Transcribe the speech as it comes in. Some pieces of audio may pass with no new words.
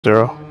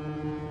0.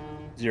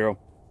 0.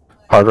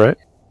 Hard right.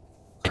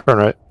 Turn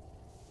right.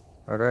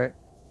 Hard right.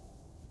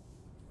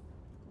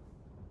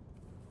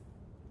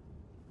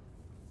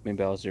 Main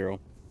ballast 0.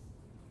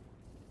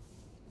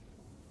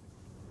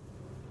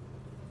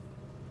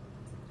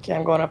 Okay,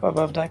 I'm going up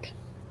above deck.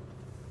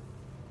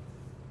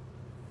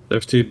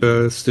 Safety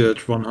bell still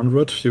at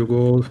 100. You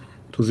go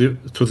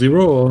to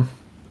 0 or?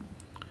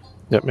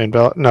 Yep, main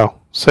ballast. No.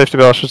 Safety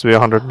ballast should be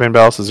 100. Main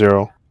ballast is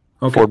 0.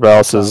 Okay. Forward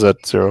ballast is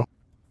at 0.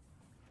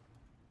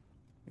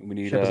 We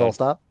need Ship is all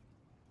stop.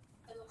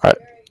 Alright.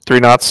 3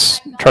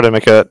 knots. Try to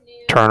make a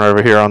turn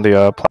over here on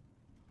the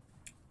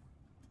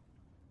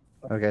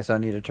Okay, so I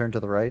need to turn to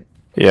the right.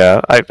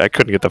 Yeah, I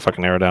couldn't get the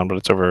fucking arrow down, but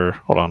it's over.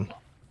 Hold on.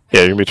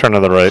 Yeah, you're gonna be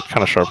turning to the right,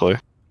 kind of sharply.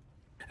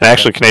 And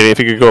actually, Canadian, if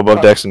you could go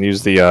above decks and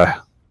use the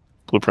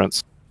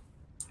blueprints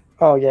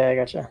Oh yeah, I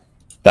gotcha.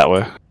 that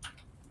way.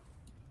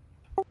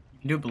 You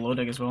can do it below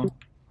deck as well.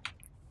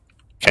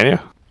 Can you?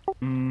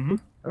 Mm-hmm.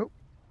 Oh. Well,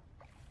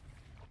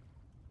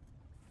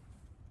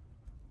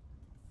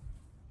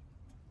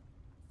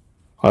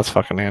 that's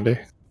fucking handy.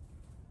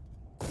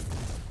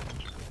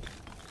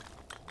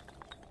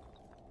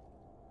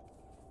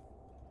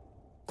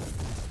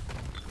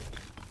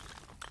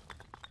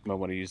 Might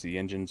want to use the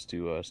engines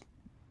to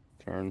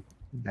turn.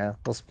 Yeah,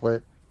 they'll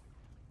split.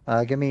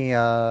 Give me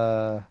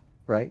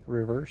right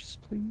reverse,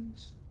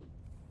 please.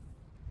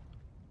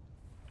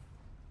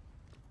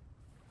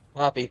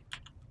 Copy.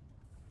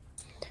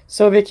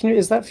 Soviet,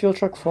 is that fuel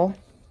truck full?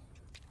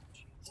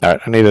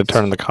 Alright, I need to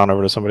turn the con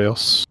over to somebody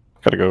else.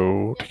 Gotta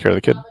go take care of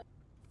the kid.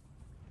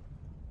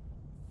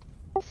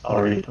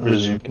 I'll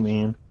resume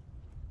command.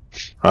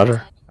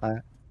 Roger.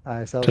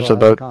 I sell Touch the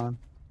boat. con.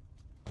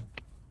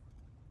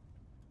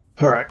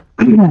 Alright.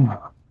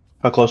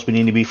 How close we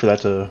need to be for that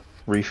to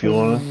refuel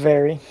on it?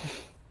 Very.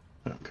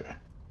 Okay.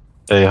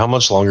 Hey, how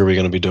much longer are we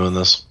going to be doing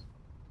this?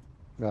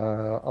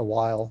 A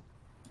while.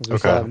 'Cause we Okay.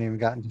 still haven't even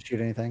gotten to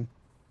shoot anything.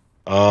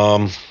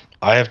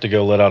 I have to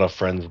go let out a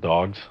friend's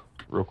dogs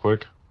real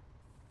quick.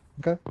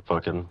 Okay. I'm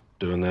fucking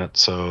doing that.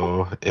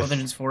 So Both if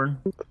engines forward.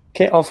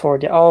 Okay, all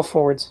forward. Yeah, all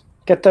forwards.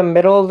 Get the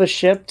middle of the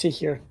ship to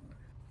here.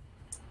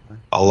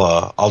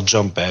 I'll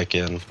jump back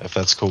in if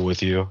that's cool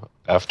with you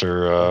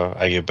after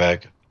I get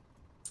back.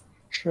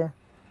 Sure.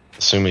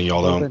 Assuming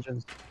y'all Both don't.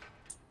 engines.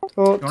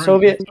 Oh, Don't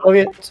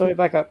Soviet,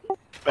 back up.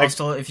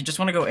 Also, if you just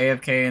want to go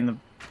AFK in the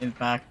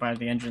back by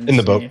the engines. In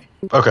the boat.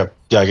 Okay.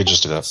 Yeah, I could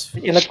just do that.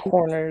 In the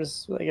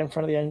corners, like in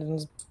front of the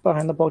engines,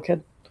 behind the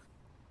bulkhead.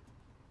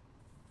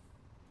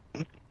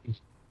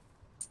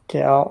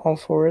 Okay, all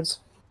forwards.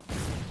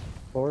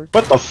 Forward.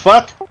 What the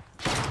fuck?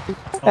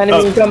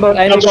 Enemy gunboat,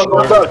 enemy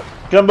gunboat.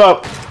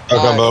 Gunboat! Gunboat!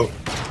 Oh, gunboat.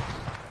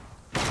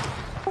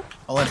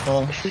 All at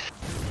full.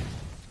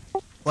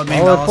 Flood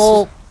main All at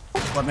full.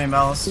 ballast. Flood main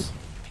ballast.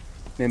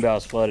 Main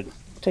ballast flooded.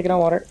 Take it on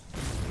water.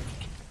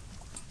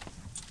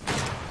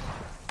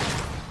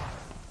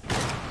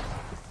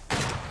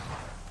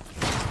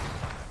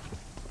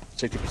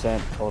 %.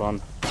 Hold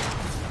on.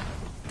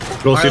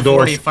 Close Fire your the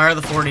 40, doors. fire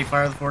the 40,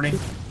 fire the 40.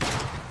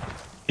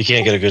 He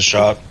can't get a good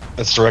shot.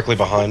 It's directly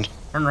behind.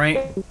 Turn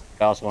right.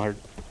 Ballast 100.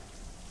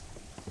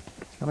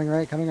 Coming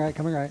right, coming right,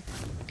 coming right.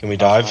 Can we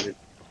dive?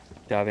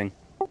 Diving.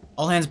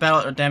 All hands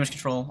battle or damage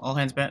control. All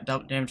hands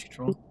damage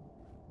control.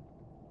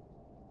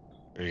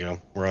 There you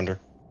go. We're under.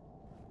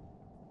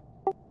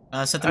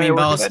 Set the main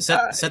ballast.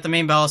 Set the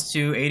main ballast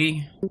to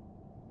 80.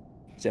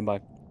 Stand by.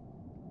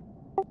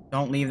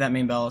 Don't leave that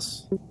main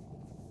ballast.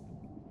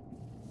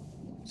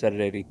 Set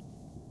at 80.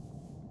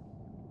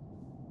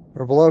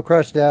 We're below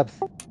crush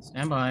depth.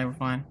 Stand by. We're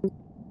fine.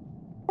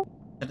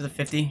 Set to the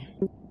 50.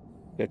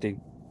 50.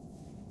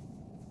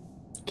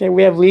 Okay,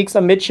 we have leaks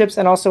on midships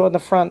and also in the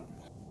front.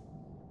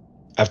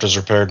 After's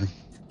repaired.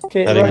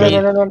 Okay, Heading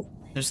mid. run.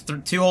 There's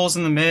 2 holes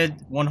in the mid,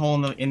 1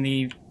 hole in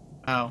the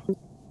bow.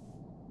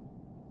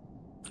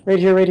 Right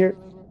here.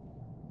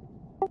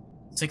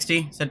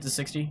 60. Set to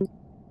 60.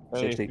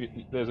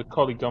 60. There's a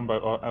collie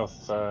gunboat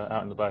else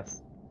out in the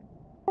base.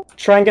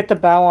 Try and get the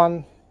bow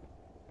on,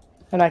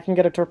 and I can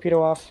get a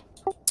torpedo off.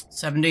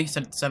 70.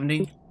 Set to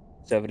 70.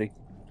 70.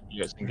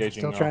 Yes,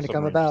 engaging. Still trying to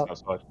come submarine about.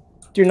 just outside.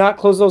 Do not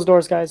close those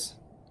doors, guys.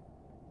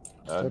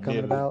 Still coming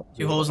Near the- about.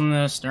 2 holes in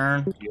the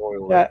stern. The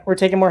oil. Yeah, we're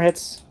taking more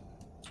hits.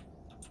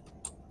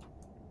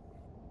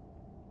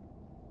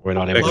 We're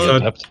not able to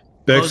Backside. get depth.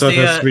 Backside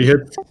the, has 3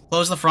 hits.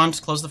 Close the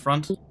front. Close the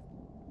front.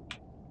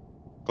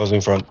 Closing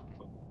front.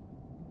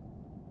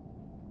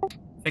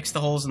 Fix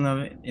the holes in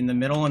the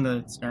middle and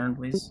the stern,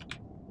 please.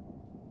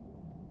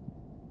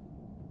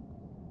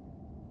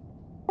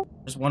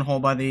 There's 1 hole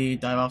by the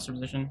dive officer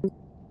position.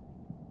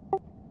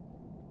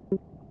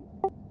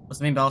 What's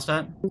the main ballast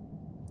at?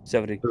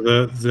 70.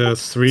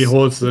 There's 3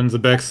 holes in the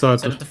backside.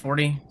 Set it to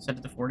 40. Set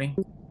it to 40.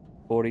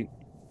 40.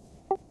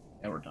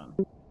 Yeah, we're done.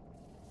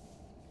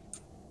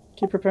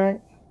 Keep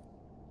preparing.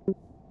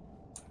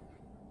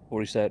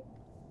 40 set.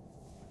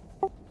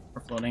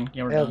 We're floating.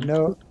 Yeah, we're I have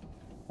done.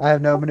 I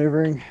have no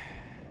maneuvering.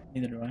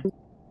 Neither do I.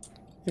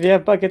 If you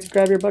have buckets,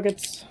 grab your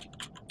buckets.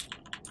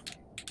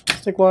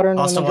 Stick water in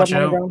them and Hostile, then watch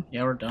drop them on the out. ground.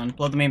 Yeah, we're done.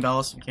 Blow the main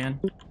ballast if you can.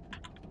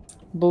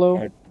 Blue.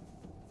 Alright.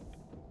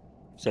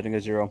 Setting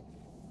a 0.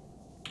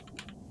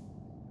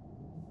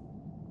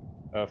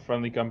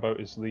 Friendly gunboat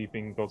is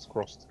leaving God's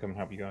Cross to come and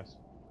help you guys.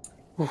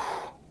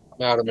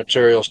 I'm out of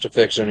materials to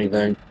fix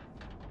anything.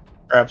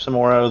 Grab some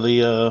more out of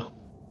the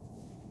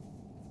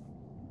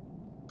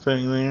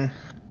thing there.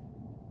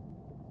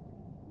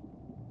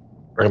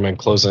 Recommend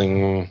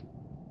closing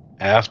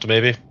aft,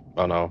 maybe?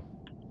 Oh no.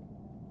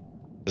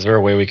 Is there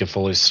a way we can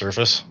fully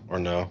surface, or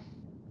no?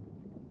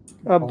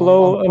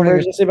 Blow I'm putting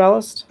emergency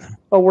ballast.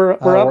 Oh, we're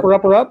up. I'll head We're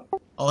up,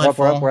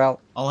 full. we're out.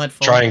 I'll head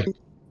full.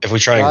 If we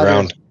try and Roger.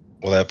 ground,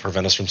 will that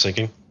prevent us from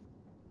sinking?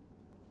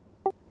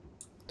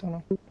 Don't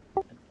know.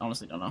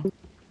 Honestly, don't know.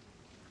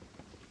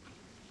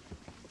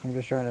 I'm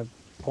just trying to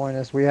point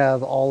us. We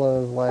have all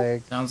of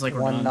like Sounds like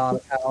we're 1 done. knot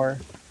of power.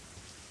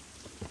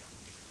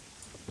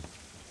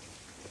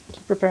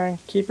 Keep repairing.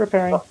 Keep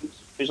repairing.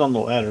 He's on the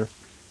ladder.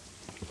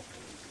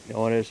 No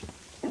one is.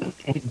 Are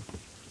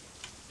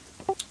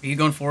you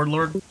going forward,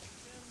 Lord?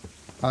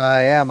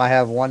 I am. I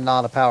have 1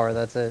 knot of power.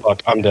 That's it.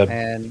 Fuck, I'm dead.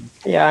 And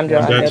Yeah, I'm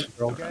dead. I'm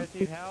dead.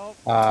 dead.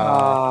 uh,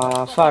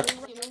 Ah, fuck.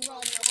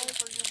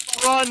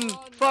 Run!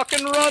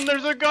 Fucking run!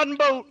 There's a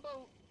gunboat!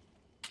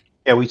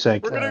 Yeah, we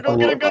sank. We're gonna go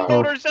get a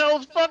gunboat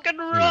ourselves! Fucking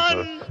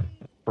run!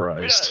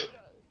 Christ.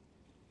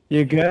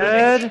 you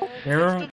good? Here,